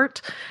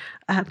support?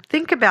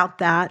 Think about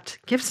that.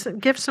 Give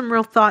some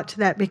real thought to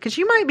that, because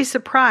you might be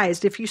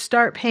surprised if you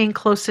start paying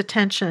close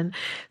attention.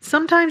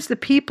 Sometimes the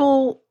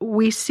people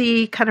we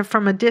see kind of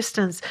from a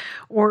distance,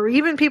 or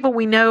even people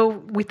we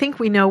think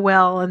we know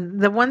well,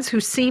 and the ones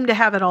who seem to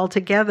have it all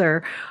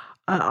together,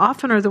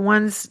 often are the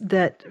ones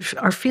that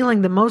are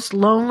feeling the most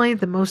lonely,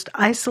 the most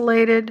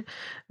isolated,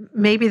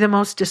 maybe the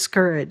most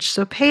discouraged.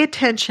 So pay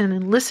attention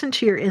and listen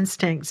to your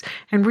instincts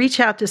and reach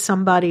out to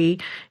somebody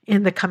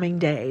in the coming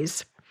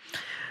days.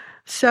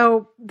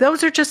 So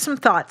those are just some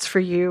thoughts for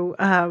you.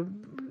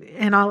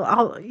 And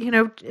I'll,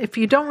 if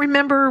you don't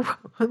remember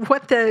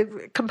what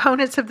the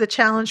components of the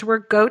challenge were,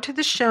 go to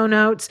the show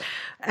notes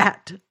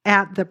at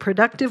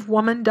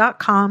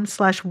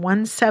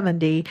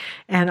theproductivewoman.com/170,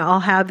 and I'll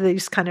have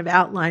these kind of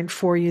outlined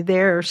for you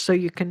there so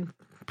you can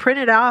print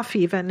it off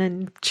even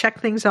and check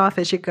things off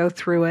as you go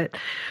through it.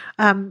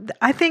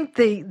 I think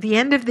the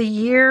end of the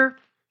year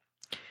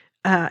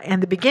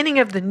and the beginning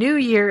of the new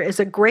year is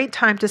a great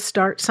time to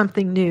start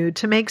something new,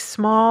 to make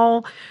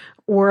small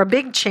or a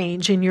big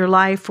change in your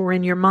life or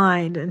in your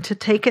mind, and to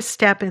take a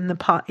step in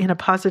a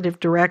positive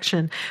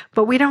direction.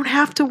 But we don't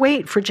have to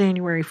wait for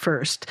January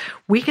 1st.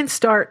 We can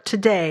start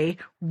today,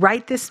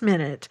 right this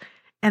minute.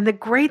 And the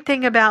great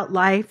thing about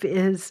life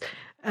is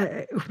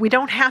we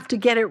don't have to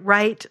get it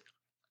right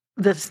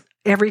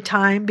every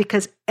time,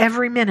 because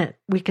every minute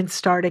we can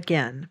start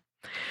again.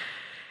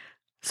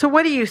 So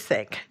what do you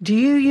think? Do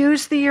you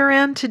use the year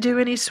end to do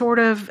any sort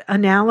of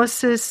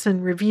analysis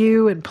and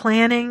review and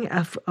planning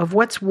of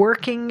what's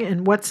working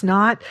and what's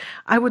not?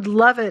 I would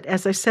love it,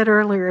 as I said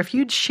earlier, if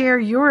you'd share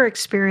your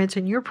experience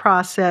and your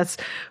process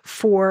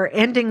for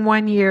ending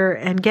one year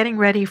and getting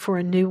ready for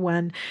a new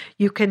one.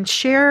 You can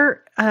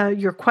share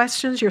your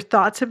questions, your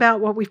thoughts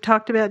about what we've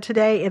talked about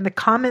today in the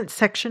comments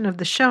section of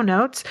the show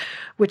notes,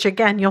 which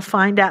again, you'll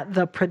find at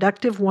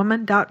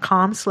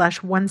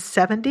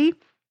theproductivewoman.com/170.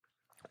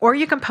 Or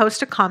you can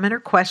post a comment or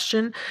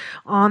question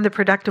on the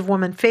Productive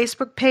Woman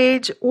Facebook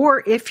page,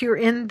 or if you're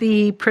in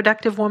the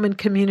Productive Woman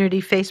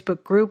Community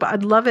Facebook group,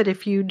 I'd love it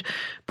if you'd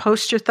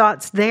post your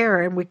thoughts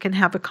there and we can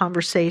have a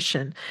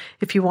conversation.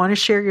 If you want to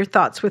share your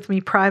thoughts with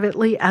me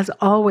privately, as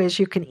always,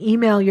 you can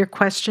email your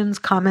questions,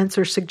 comments,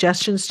 or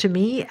suggestions to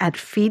me at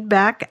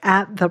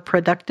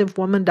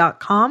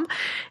feedback@theproductivewoman.com,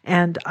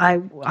 and I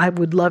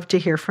would love to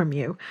hear from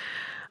you.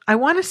 I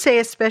want to say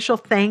a special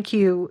thank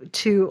you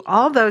to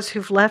all those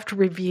who've left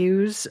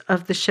reviews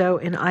of the show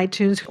in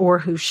iTunes or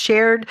who've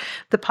shared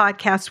the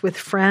podcast with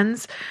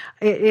friends.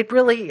 It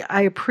really,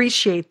 I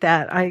appreciate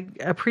that. I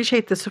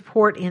appreciate the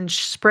support in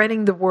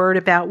spreading the word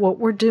about what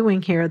we're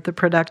doing here at The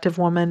Productive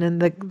Woman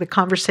and the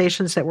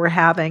conversations that we're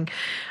having.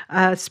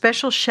 A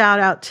special shout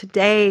out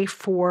today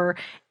for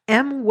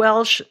M.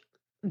 Welsh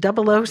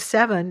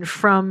 007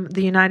 from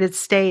the United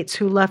States,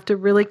 who left a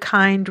really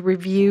kind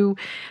review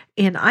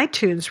in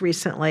iTunes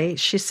recently.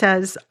 She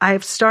says,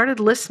 "I've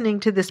started listening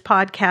to this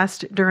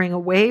podcast during a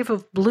wave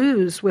of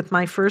blues with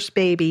my first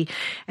baby,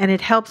 and it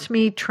helped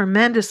me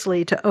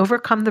tremendously to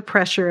overcome the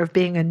pressure of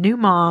being a new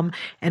mom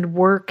and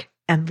work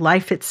and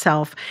life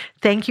itself.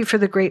 Thank you for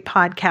the great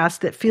podcast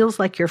that feels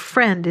like your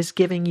friend is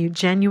giving you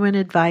genuine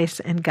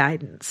advice and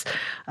guidance."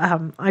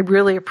 I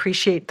really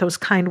appreciate those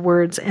kind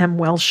words, M.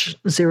 Welsh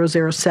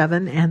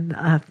 007, and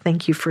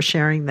thank you for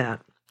sharing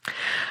that.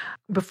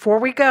 Before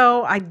we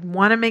go, I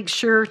want to make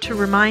sure to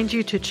remind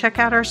you to check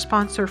out our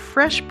sponsor,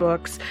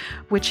 FreshBooks,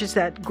 which is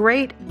that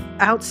great,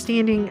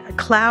 outstanding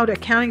cloud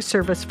accounting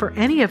service for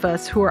any of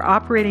us who are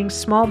operating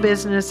small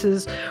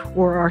businesses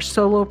or are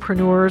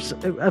solopreneurs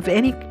of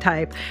any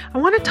type. I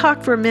want to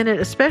talk for a minute,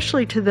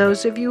 especially to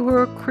those of you who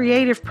are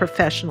creative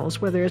professionals,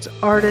 whether it's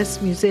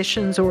artists,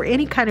 musicians, or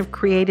any kind of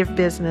creative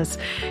business.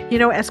 You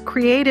know, as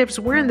creatives,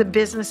 we're in the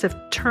business of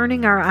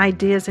turning our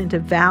ideas into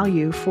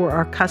value for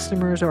our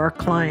customers or our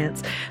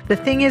clients.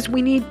 The thing is,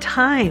 we need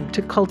time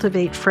to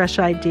cultivate fresh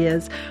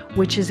ideas,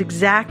 which is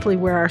exactly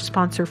where our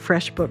sponsor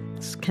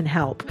FreshBooks can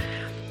help.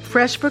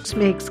 FreshBooks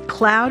makes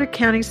cloud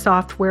accounting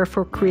software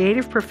for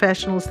creative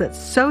professionals that's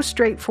so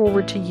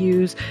straightforward to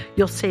use,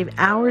 you'll save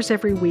hours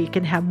every week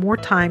and have more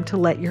time to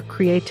let your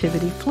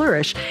creativity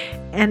flourish.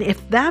 And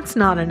if that's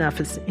not enough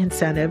as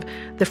incentive,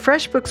 the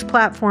FreshBooks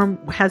platform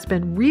has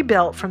been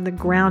rebuilt from the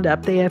ground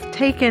up. They have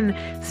taken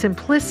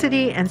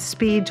simplicity and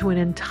speed to an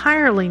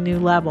entirely new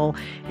level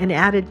and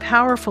added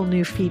powerful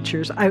new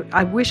features.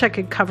 I wish I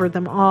could cover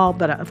them all,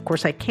 but of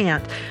course I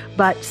can't.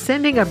 But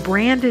sending a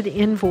branded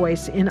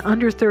invoice in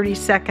under 30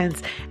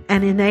 seconds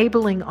and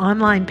enabling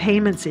online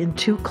payments in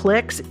 2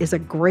 clicks is a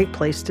great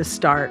place to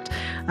start.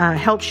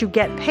 Helps you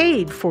get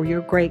paid for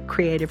your great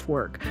creative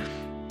work.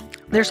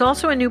 There's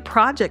also a new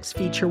projects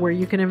feature where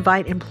you can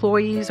invite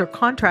employees or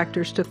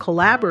contractors to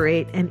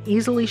collaborate and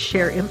easily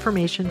share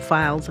information,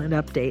 files, and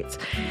updates.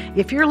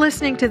 If you're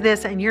listening to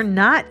this and you're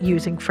not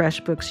using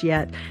FreshBooks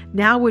yet,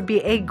 now would be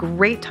a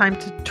great time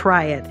to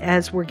try it,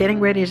 as we're getting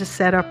ready to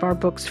set up our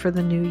books for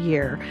the new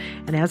year.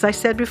 And as I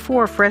said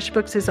before,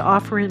 FreshBooks is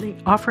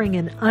offering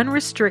an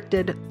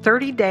unrestricted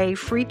 30-day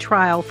free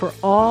trial for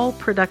all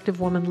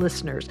Productive Woman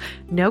listeners.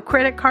 No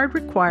credit card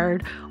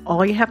required.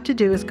 All you have to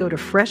do is go to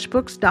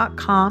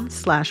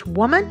freshbooks.com/woman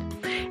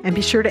and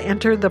be sure to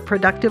enter the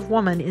Productive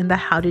Woman in the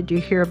How Did You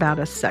Hear About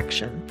Us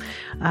section.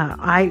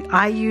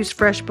 I use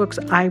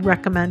FreshBooks. I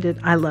recommend it.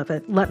 I love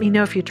it. Let me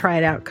know if you try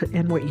it out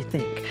and what you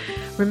think.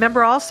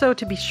 Remember also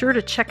to be sure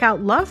to check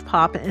out Love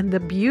Pop and the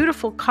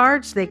beautiful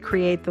cards they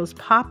create, those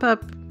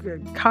pop-up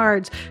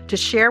cards to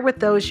share with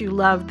those you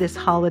love this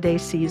holiday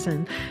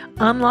season.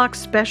 Unlock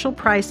special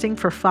pricing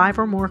for 5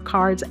 or more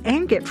cards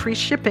and get free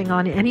shipping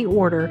on any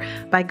order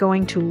by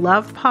going to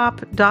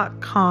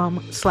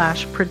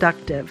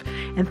lovepop.com/productive.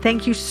 And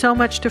thank you so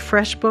much to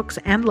FreshBooks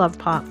and Love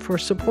Pop for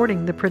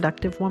supporting The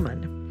Productive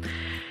Woman.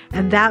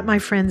 And that, my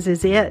friends,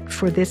 is it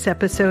for this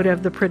episode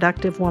of The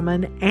Productive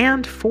Woman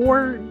and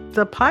for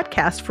the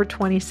podcast for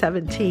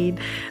 2017.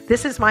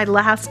 This is my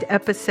last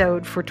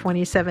episode for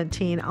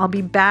 2017. I'll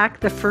be back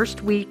the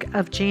first week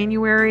of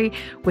January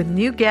with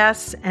new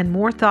guests and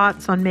more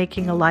thoughts on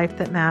making a life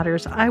that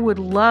matters. I would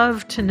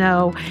love to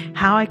know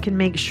how I can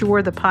make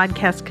sure the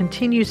podcast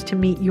continues to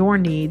meet your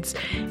needs.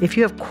 If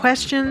you have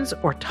questions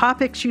or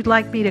topics you'd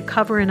like me to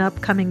cover in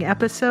upcoming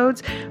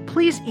episodes,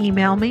 please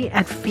email me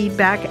at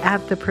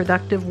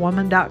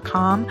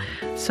feedback@theproductivewoman.com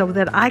so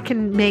that I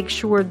can make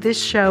sure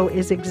this show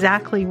is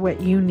exactly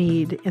what you need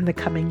in the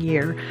coming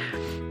year.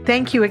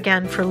 Thank you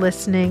again for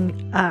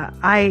listening.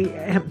 I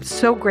am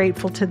so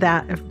grateful to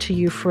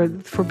you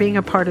for being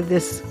a part of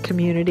this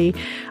community.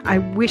 I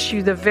wish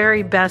you the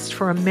very best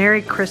for a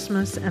Merry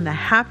Christmas and the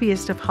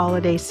happiest of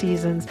holiday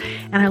seasons.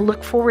 And I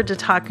look forward to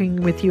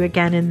talking with you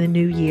again in the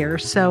new year.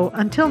 So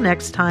until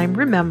next time,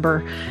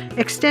 remember,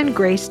 extend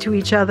grace to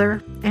each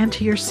other and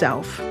to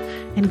yourself,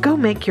 and go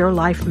make your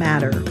life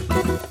matter.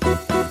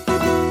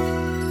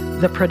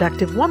 The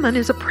Productive Woman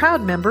is a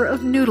proud member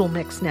of Noodle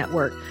Mix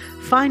Network.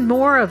 Find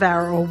more of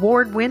our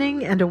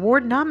award-winning and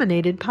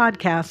award-nominated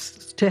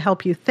podcasts to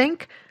help you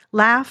think,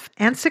 laugh,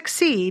 and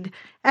succeed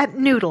at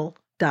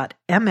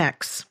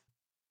noodle.mx.